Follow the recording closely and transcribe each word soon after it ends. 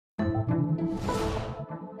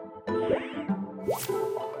We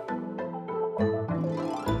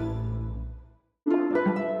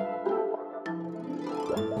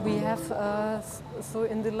have, so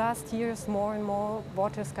in the last years, more and more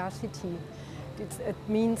water scarcity. It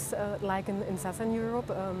means, like in Southern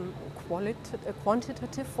Europe,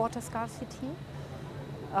 quantitative water scarcity.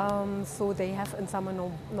 So they have in summer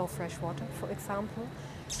no fresh water, for example.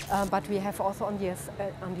 But we have also on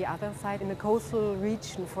the other side, in the coastal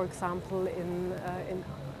region, for example, in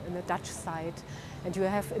the Dutch side, and you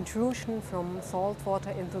have intrusion from salt water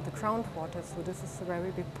into the groundwater. So this is a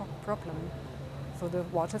very big problem. So the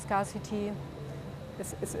water scarcity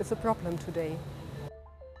is a problem today.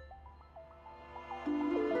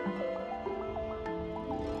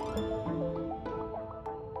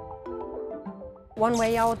 One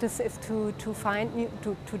way out is to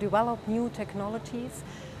develop new technologies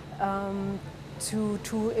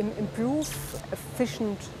to improve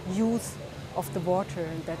efficient use of the water,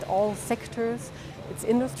 and that all sectors, it's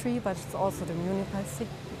industry, but it's also the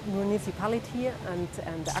municipality and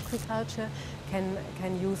the agriculture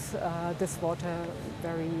can use this water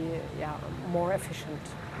very more efficient.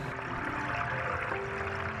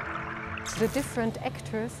 The different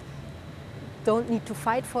actors don't need to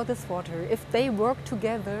fight for this water. If they work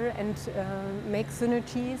together and make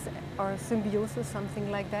synergies or symbiosis,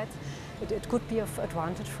 something like that, it could be of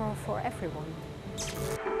advantage for everyone.